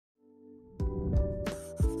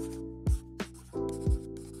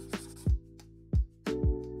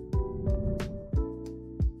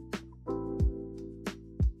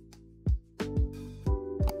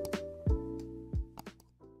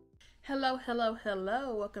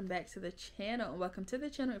Hello. Welcome back to the channel, and welcome to the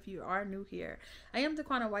channel if you are new here. I am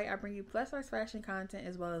Daquana White. I bring you plus size fashion content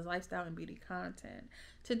as well as lifestyle and beauty content.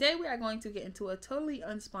 Today we are going to get into a totally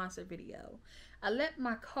unsponsored video. I let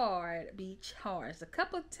my card be charged a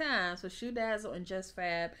couple of times with ShoeDazzle and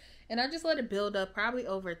JustFab, and I just let it build up probably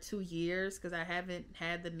over 2 years because I haven't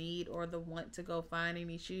had the need or the want to go find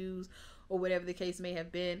any shoes or whatever the case may have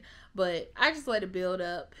been, but I just let it build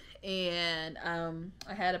up, and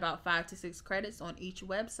I had about 5 to 6 credits on each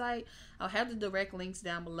website. I'll have the direct links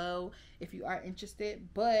down below if you are interested,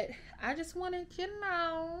 but I just wanted,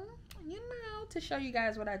 to show you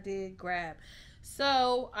guys what I did grab.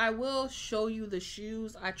 So I will show you the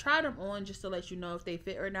shoes. I tried them on just to let you know if they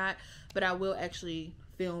fit or not, but I will actually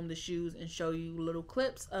film the shoes and show you little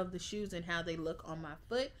clips of the shoes and how they look on my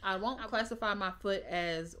foot. I won't classify my foot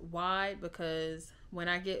as wide because when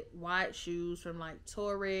I get wide shoes from like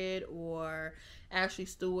Torrid or Ashley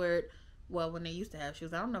Stewart, well, when they used to have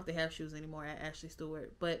shoes, I don't know if they have shoes anymore at Ashley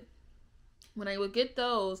Stewart, but when I would get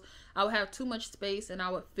those, I would have too much space and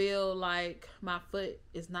I would feel like my foot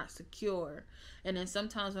is not secure. And then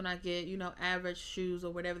sometimes when I get, average shoes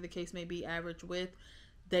or whatever the case may be, average width,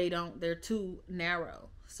 they're too narrow.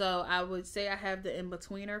 So I would say I have the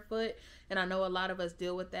in-betweener foot, and I know a lot of us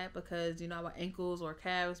deal with that because, our ankles or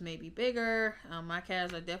calves may be bigger. My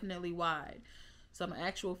calves are definitely wide. So my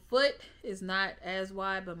actual foot is not as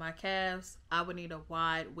wide, but my calves, I would need a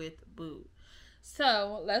wide width boot.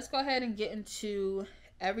 So let's go ahead and get into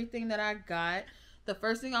everything that I got. The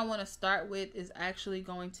first thing I want to start with is actually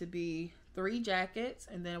going to be 3 jackets,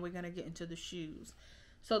 and then we're going to get into the shoes.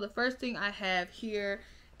 So the first thing I have here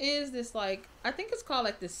is this, I think it's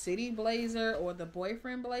called the city blazer or the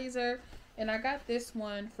boyfriend blazer. And I got this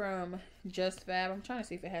one from JustFab. I'm trying to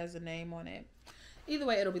see if it has a name on it. Either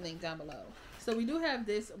way, it'll be linked down below. So we do have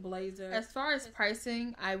this blazer. As far as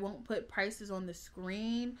pricing, I won't put prices on the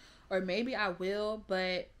screen, or maybe I will,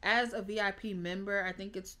 but as a VIP member, I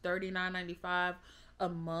think it's $39.95 a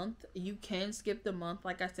month. You can skip the month.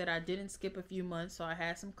 Like I said, I didn't skip a few months, so I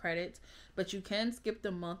had some credits, but you can skip the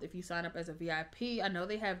month if you sign up as a VIP. I know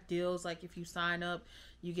they have deals, like if you sign up,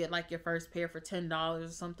 you get your first pair for $10 or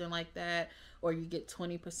something like that, or you get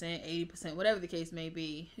 20%, 80%, whatever the case may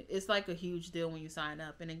be. It's a huge deal when you sign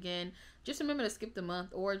up. And again, just remember to skip the month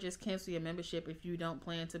or just cancel your membership if you don't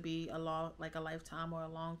plan to be a lifetime or a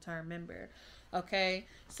long-term member. Okay,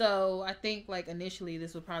 so I think initially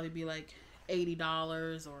this would probably be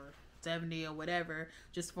 $80 or $70 or whatever,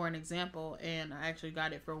 just for an example, and I actually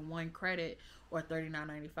got it for 1 credit or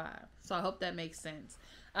 $39.95. So I hope that makes sense.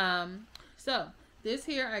 So this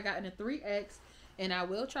here I got in a 3X, and I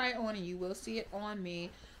will try it on and you will see it on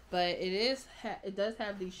me, but it does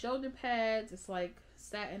have these shoulder pads. It's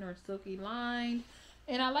satin or silky lined,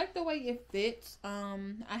 and I like the way it fits.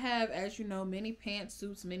 I have, as you know, many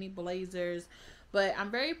pantsuits, many blazers, but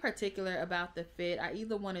I'm very particular about the fit. I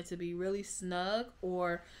either want it to be really snug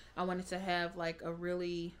or I want it to have a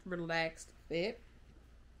really relaxed fit,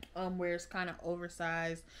 where it's kind of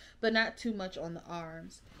oversized but not too much on the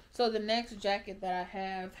arms. So the next jacket that I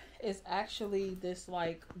have is actually this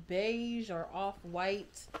beige or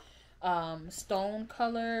off-white stone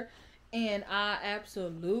color, and I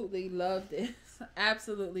absolutely love this.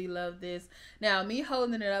 Absolutely love this. Now, me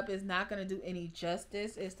holding it up is not going to do any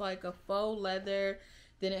justice. It's a faux leather.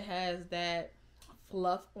 Then it has that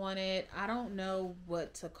fluff on it. I don't know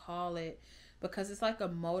what to call it because it's a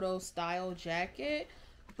moto style jacket.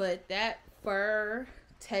 But that fur,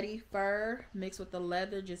 teddy fur, mixed with the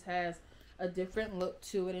leather just has a different look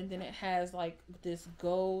to it. And then it has this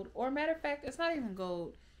gold, or matter of fact, it's not even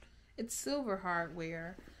gold. It's silver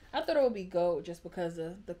hardware. I thought it would be gold just because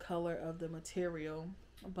of the color of the material,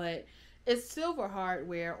 but it's silver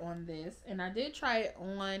hardware on this, and I did try it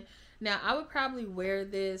on. Now, I would probably wear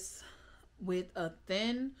this with a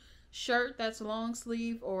thin shirt that's long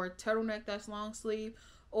sleeve or a turtleneck that's long sleeve,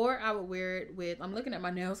 or I would wear it with, I'm looking at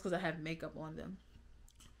my nails because I have makeup on them,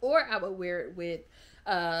 or I would wear it with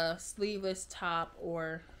a sleeveless top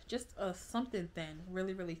or just something thin,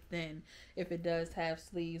 really, really thin if it does have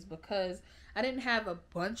sleeves, because I didn't have a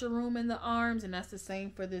bunch of room in the arms, and that's the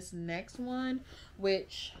same for this next one,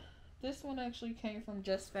 which this one actually came from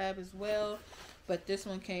JustFab as well, but this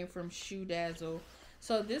one came from ShoeDazzle.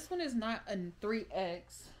 So this one is not a 3X,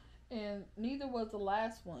 and neither was the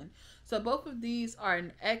last one. So both of these are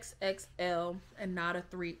an XXL and not a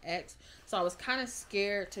 3X. So I was kind of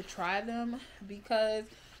scared to try them because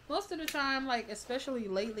most of the time, especially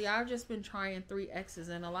lately, I've just been trying 3Xs,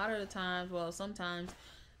 and a lot of the times, well, sometimes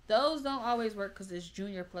those don't always work because it's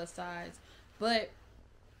junior plus size. But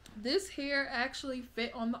This here actually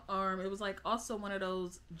fit on the arm. It was like also one of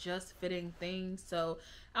those just fitting things. So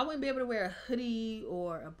I wouldn't be able to wear a hoodie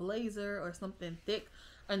or a blazer or something thick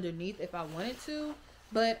underneath if I wanted to.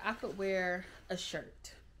 But I could wear a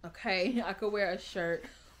shirt. Okay, I could wear a shirt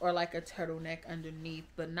or like a turtleneck underneath,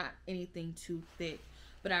 but not anything too thick.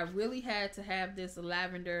 But I really had to have this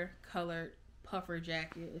lavender colored puffer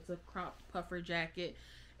jacket. It's a cropped puffer jacket.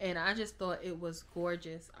 And I just thought it was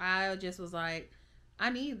gorgeous. I just was like, I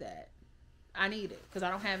need that. I need it because I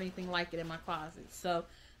don't have anything like it in my closet. So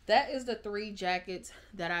that is the 3 jackets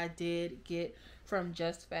that I did get from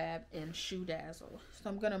JustFab and ShoeDazzle. So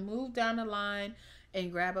I'm going to move down the line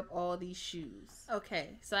and grab up all these shoes.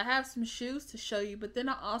 Okay, so I have some shoes to show you, but then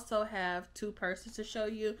I also have 2 purses to show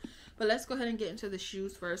you. But let's go ahead and get into the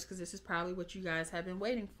shoes first because this is probably what you guys have been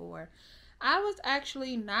waiting for. I was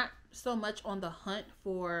actually not so much on the hunt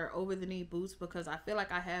for over-the-knee boots because I feel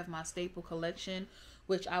like I have my staple collection,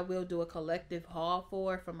 which I will do a collective haul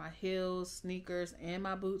for my heels, sneakers, and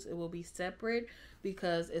my boots. It will be separate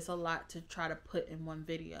because it's a lot to try to put in one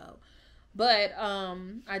video. But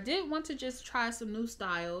I did want to just try some new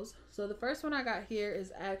styles. So the first one I got here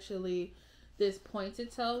is actually this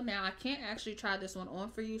pointed toe. Now I can't actually try this one on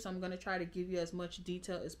for you, so I'm going to try to give you as much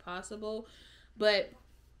detail as possible. But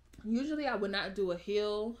usually I would not do a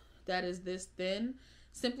heel that is this thin,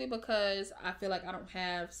 simply because I feel like I don't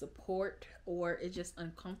have support or it's just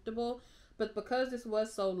uncomfortable. But because this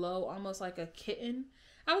was so low, almost like a kitten,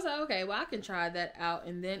 I was like, okay, well, I can try that out.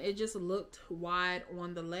 And then it just looked wide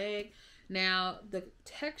on the leg. Now the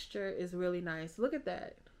texture is really nice. Look at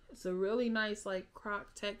that. It's a really nice like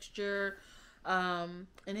croc texture. And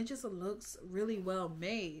it just looks really well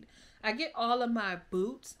made. I get all of my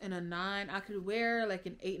boots in a 9. I could wear like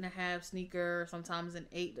an 8.5 sneaker, sometimes an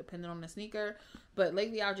 8 depending on the sneaker. But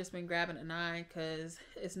lately I've just been grabbing a 9 because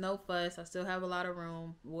it's no fuss. I still have a lot of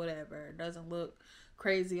room, whatever. It doesn't look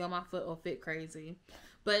crazy on my foot or fit crazy.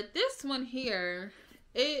 But this one here,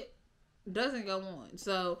 it doesn't go on.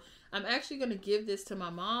 So I'm actually going to give this to my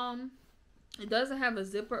mom. It doesn't have a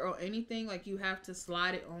zipper or anything. Like you have to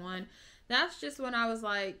slide it on. That's just when I was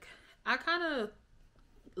like, I kind of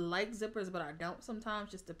like zippers, but I don't sometimes,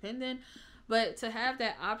 just depending. But to have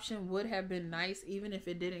that option would have been nice, even if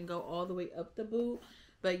it didn't go all the way up the boot.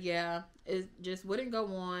 But yeah, it just wouldn't go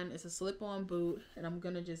on. It's a slip-on boot, and I'm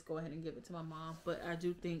gonna just go ahead and give it to my mom. But I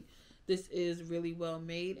do think this is really well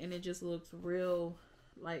made, and it just looks real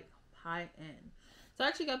like high end. So I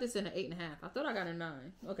actually got this in an 8.5. I thought I got a 9.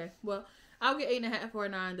 Okay, well, I'll get 8.5 or a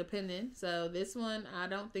 9 depending. So this one, I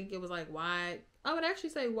don't think it was like wide. I would actually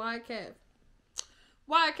say wide calf.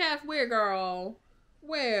 Wide calf where, girl?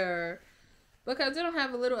 Where? Because it don't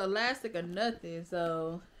have a little elastic or nothing.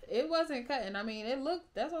 So it wasn't cutting. I mean, it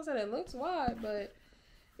looked, that's what I said, it looks wide, but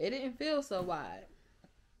it didn't feel so wide.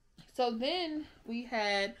 So then we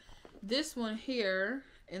had this one here.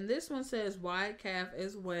 And this one says wide calf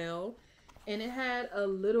as well. And it had a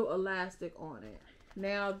little elastic on it.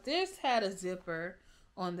 Now, this had a zipper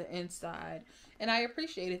on the inside. And I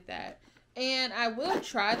appreciated that. And I will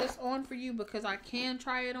try this on for you because I can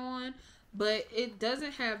try it on. But it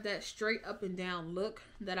doesn't have that straight up and down look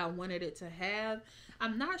that I wanted it to have.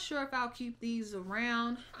 I'm not sure if I'll keep these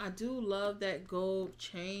around. I do love that gold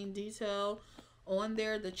chain detail on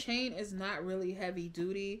there. The chain is not really heavy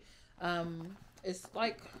duty. It's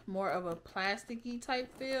like more of a plasticky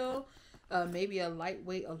type feel. Maybe a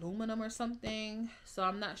lightweight aluminum or something. So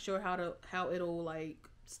I'm not sure how it'll like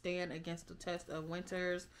stand against the test of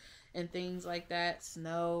winters and things like that,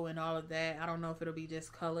 snow and all of that. I don't know if it'll be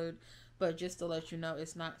discolored, but just to let you know,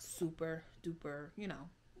 it's not super duper, you know,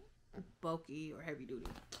 bulky or heavy duty.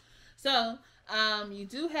 So you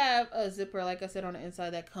do have a zipper, like I said, on the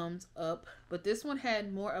inside that comes up, but this one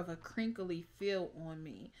had more of a crinkly feel on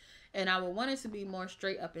me. And I would want it to be more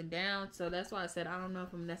straight up and down. So that's why I said I don't know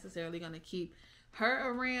if I'm necessarily going to keep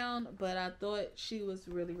her around. But I thought she was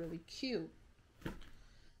really, really cute.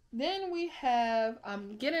 Then we have,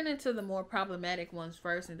 I'm getting into the more problematic ones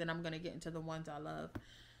first. And then I'm going to get into the ones I love.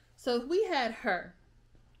 So we had her.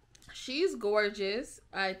 She's gorgeous.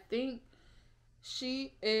 I think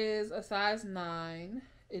she is a size 9.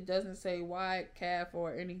 It doesn't say wide calf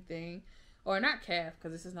or anything. Or not calf,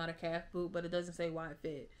 because this is not a calf boot. But it doesn't say wide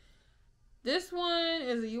fit. This one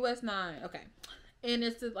is a US 9. Okay. And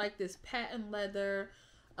it's like this patent leather,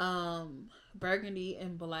 burgundy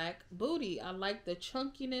and black booty. I like the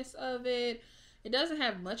chunkiness of it. It doesn't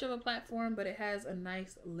have much of a platform, but it has a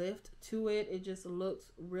nice lift to it. It just looks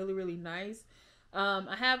really, really nice.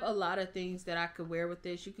 I have a lot of things that I could wear with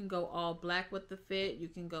this. You can go all black with the fit. You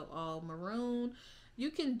can go all maroon.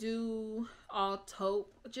 You can do all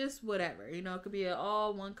taupe, just whatever. You know, it could be an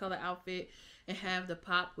all one color outfit and have the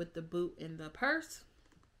pop with the boot and the purse.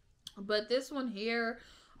 But this one here,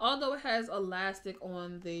 although it has elastic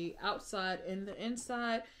on the outside and the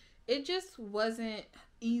inside, it just wasn't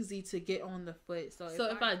easy to get on the foot. So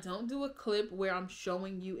if I don't do a clip where I'm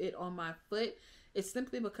showing you it on my foot, it's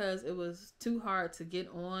simply because it was too hard to get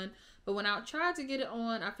on. But when I tried to get it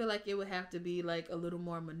on, I feel like it would have to be like a little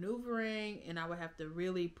more maneuvering, and I would have to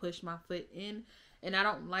really push my foot in. And I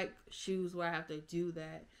don't like shoes where I have to do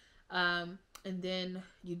that. And then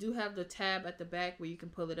you do have the tab at the back where you can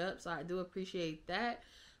pull it up. So I do appreciate that.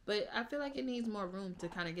 But I feel like it needs more room to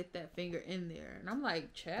kind of get that finger in there. And I'm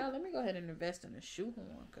like, child, let me go ahead and invest in a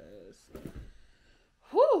shoehorn. Because,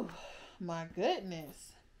 whew, my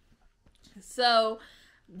goodness. So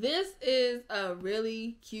this is a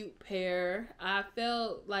really cute pair. I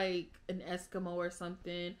felt like an Eskimo or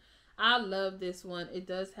something. I love this one. It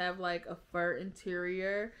does have like a fur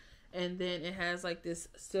interior. And then it has like this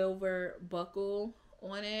silver buckle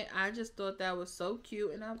on it. I just thought that was so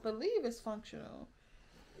cute. And I believe it's functional.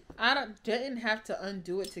 I didn't have to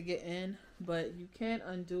undo it to get in, but you can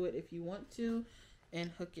undo it if you want to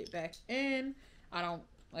and hook it back in.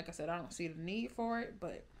 Like I said, I don't see the need for it,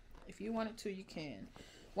 but if you wanted to, you can.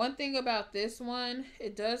 One thing about this one,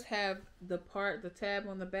 it does have the tab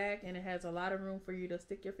on the back, and it has a lot of room for you to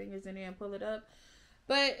stick your fingers in there and pull it up.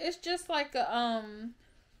 But it's just like a,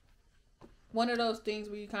 one of those things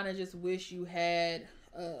where you kind of just wish you had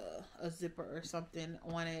a zipper or something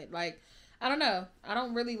on it. Like, I don't know. I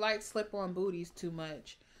don't really like slip-on booties too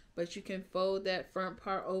much. But you can fold that front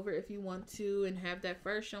part over if you want to and have that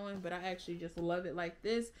fur showing. But I actually just love it like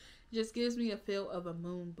this. It just gives me a feel of a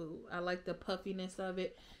moon boot. I like the puffiness of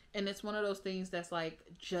it. And it's one of those things that's like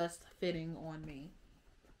just fitting on me.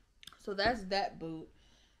 So that's that boot.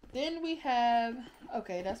 Then we have...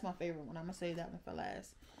 Okay, that's my favorite one. I'm going to save that one for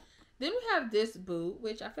last. Then we have this boot,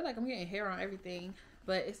 which I feel like I'm getting hair on everything.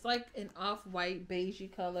 But it's like an off-white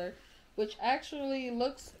beigey color, which actually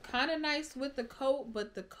looks kind of nice with the coat,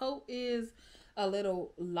 but the coat is a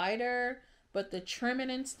little lighter, but the trimming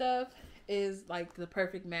and stuff is like the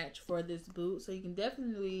perfect match for this boot. So you can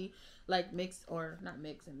definitely like mix, or not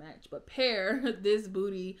mix and match, but pair this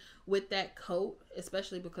booty with that coat,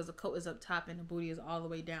 especially because the coat is up top and the booty is all the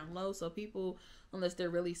way down low. So people, unless they're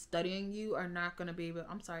really studying you, are not going to be able...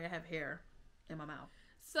 I'm sorry, I have hair in my mouth.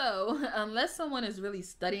 So, unless someone is really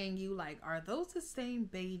studying you, like, are those the same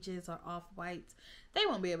beiges or off-whites? They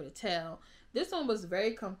won't be able to tell. This one was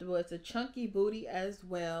very comfortable. It's a chunky booty as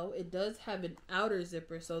well. It does have an outer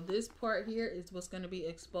zipper. So, this part here is what's going to be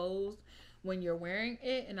exposed when you're wearing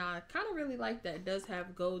it. And I kind of really like that. It does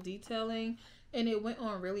have gold detailing. And it went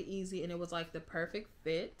on really easy. And it was like the perfect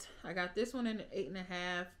fit. I got this one in an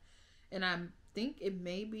 8.5. And I think it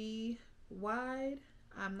may be wide.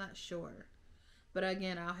 I'm not sure. But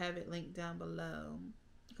again, I'll have it linked down below.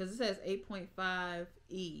 Because it says 8.5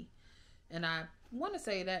 E. And I want to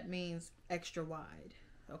say that means extra wide.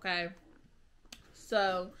 Okay.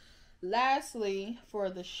 So, lastly, for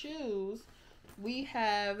the shoes, we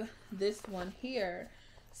have this one here.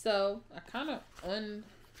 So, I kind of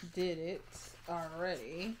undid it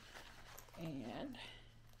already. And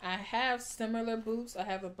I have similar boots. I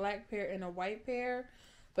have a black pair and a white pair.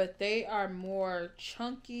 But they are more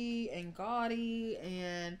chunky and gaudy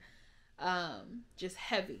and just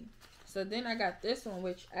heavy. So then I got this one,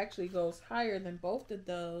 which actually goes higher than both of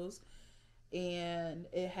those. And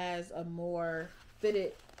it has a more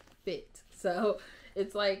fitted fit. So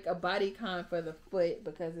it's like a bodycon for the foot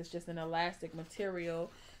because it's just an elastic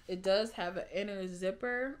material. It does have an inner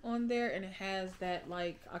zipper on there. And it has that,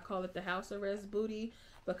 like, I call it the house arrest booty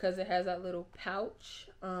because it has that little pouch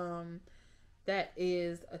that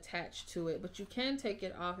is attached to it, but you can take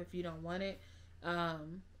it off if you don't want it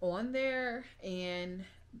on there. And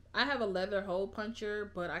I have a leather hole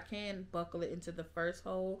puncher, but I can buckle it into the first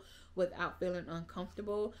hole without feeling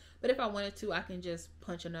uncomfortable. But if I wanted to, I can just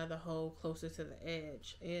punch another hole closer to the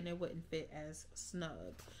edge and it wouldn't fit as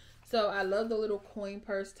snug. So I love the little coin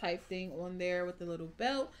purse type thing on there with the little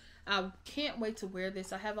belt. I can't wait to wear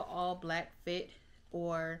this. I have an all black fit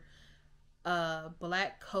or a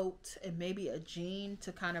black coat and maybe a jean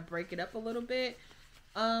to kind of break it up a little bit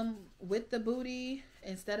with the booty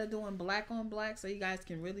instead of doing black on black so you guys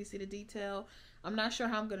can really see the detail. I'm not sure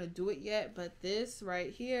how I'm gonna do it yet, but this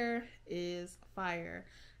right here is fire.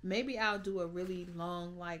 Maybe I'll do a really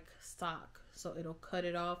long like sock so it'll cut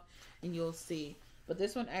it off and you'll see. But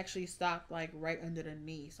this one actually stopped like right under the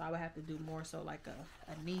knee, so I would have to do more so like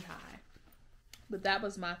a knee high. But that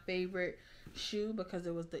was my favorite shoe because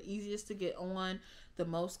it was the easiest to get on. the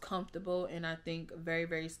most comfortable and I think very,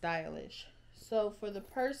 very stylish. So for the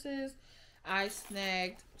purses, I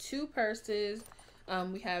snagged 2 purses.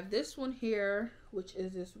 We have this one here, which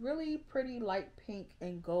is this really pretty light pink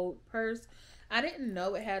and gold purse. I didn't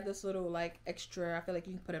know it had this little like extra, I feel like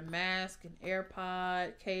you can put a mask, an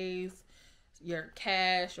AirPod case, your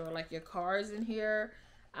cash, or like your cards in here.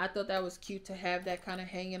 I thought that was cute to have that kind of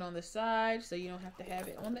hanging on the side so you don't have to have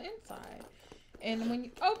it on the inside. And when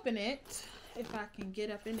you open it, if I can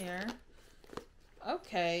get up in there,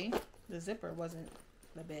 okay, the zipper wasn't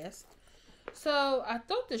the best. So I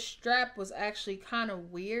thought the strap was actually kind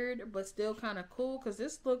of weird, but still kind of cool, because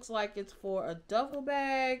this looks like it's for a duffel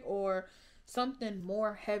bag or something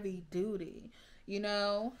more heavy duty, you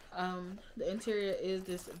know. The interior is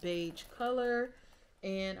this beige color,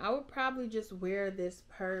 and I would probably just wear this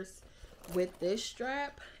purse with this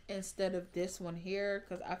strap instead of this one here,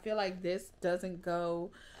 because I feel like this doesn't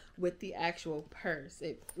go with the actual purse.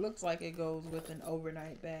 It looks like it goes with an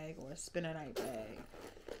overnight bag or a spend-a-night bag.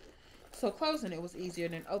 So closing it was easier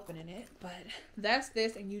than opening it, but that's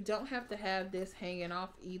this. And you don't have to have this hanging off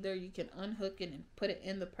either. You can unhook it and put it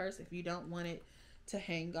in the purse if you don't want it to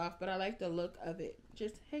hang off, but I like the look of it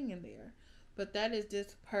just hanging there. But that is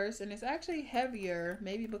this purse, and it's actually heavier,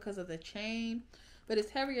 maybe because of the chain, but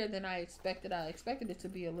it's heavier than I expected. I expected it to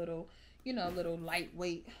be a little, you know, a little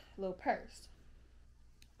lightweight little purse.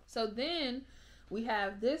 So then we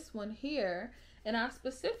have this one here, and I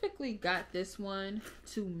specifically got this one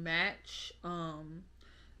to match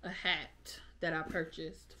a hat that I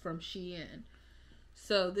purchased from Shein.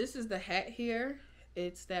 So this is the hat here.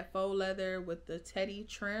 It's that faux leather with the teddy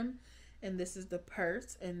trim, and this is the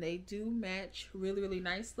purse, and they do match really, really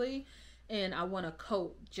nicely. And I want a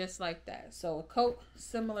coat just like that. So a coat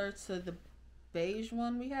similar to the beige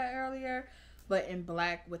one we had earlier, but in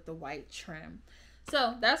black with the white trim.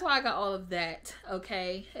 So that's why I got all of that,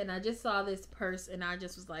 okay? And I just saw this purse and I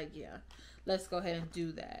just was like, yeah, let's go ahead and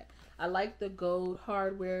do that. I like the gold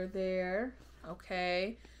hardware there,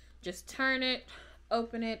 okay? Just turn it,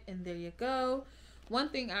 open it, and there you go. One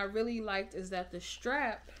thing I really liked is that the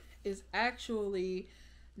strap is actually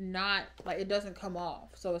not, like, it doesn't come off.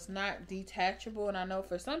 So it's not detachable, and I know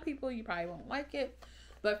for some people you probably won't like it,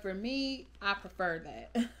 but for me, I prefer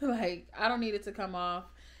that. Like, I don't need it to come off.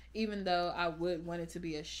 Even though I would want it to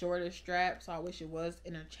be a shorter strap, so I wish it was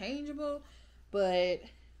interchangeable, but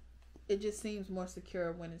it just seems more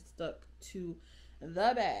secure when it's stuck to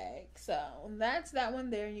the bag. So that's that one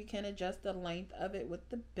there. You can adjust the length of it with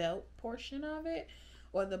the belt portion of it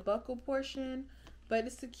or the buckle portion, but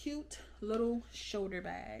it's a cute little shoulder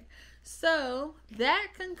bag. So that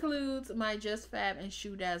concludes my JustFab and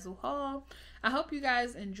ShoeDazzle haul. I hope you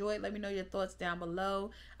guys enjoyed. Let me know your thoughts down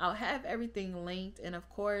below. I'll have everything linked, and of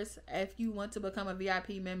course, if you want to become a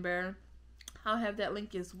VIP member, I'll have that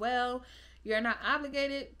link as well. You're not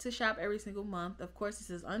obligated to shop every single month. Of course, this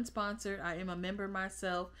is unsponsored. I am a member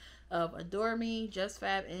myself of Adore Me,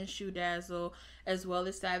 JustFab, and ShoeDazzle, as well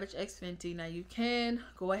as Savage X Fenty. Now, you can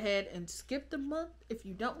go ahead and skip the month if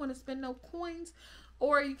you don't want to spend no coins,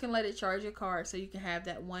 or you can let it charge your card so you can have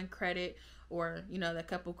that one credit or, you know, that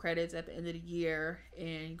couple credits at the end of the year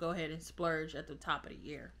and go ahead and splurge at the top of the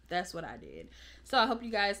year. That's what I did. So I hope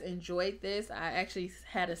you guys enjoyed this. I actually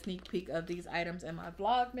had a sneak peek of these items in my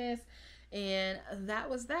Vlogmas, and that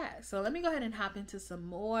was that. So let me go ahead and hop into some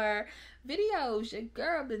more videos. Your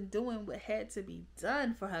girl been doing what had to be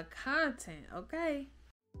done for her content, okay?